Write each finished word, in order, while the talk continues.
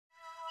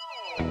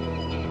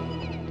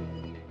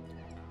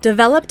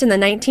Developed in the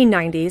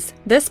 1990s,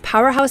 this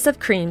powerhouse of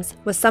creams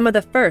was some of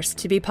the first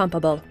to be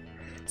pumpable.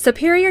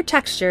 Superior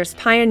textures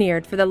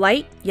pioneered for the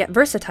light yet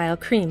versatile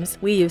creams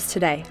we use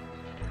today.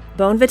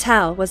 Bon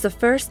Vital was the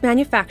first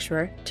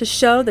manufacturer to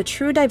show the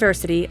true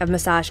diversity of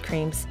massage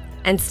creams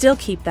and still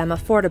keep them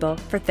affordable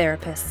for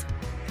therapists.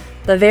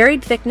 The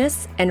varied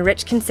thickness and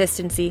rich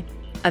consistency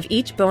of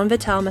each Bon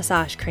Vital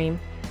massage cream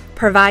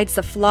provides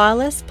the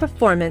flawless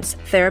performance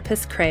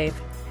therapists crave.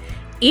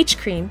 Each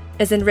cream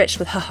is enriched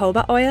with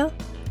jojoba oil,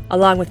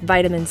 along with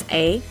vitamins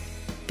A,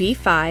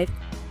 B5,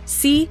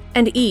 C,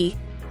 and E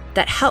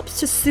that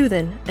helps to soothe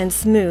and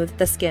smooth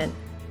the skin.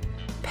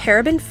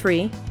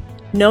 Paraben-free,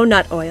 no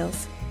nut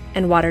oils,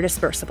 and water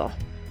dispersible.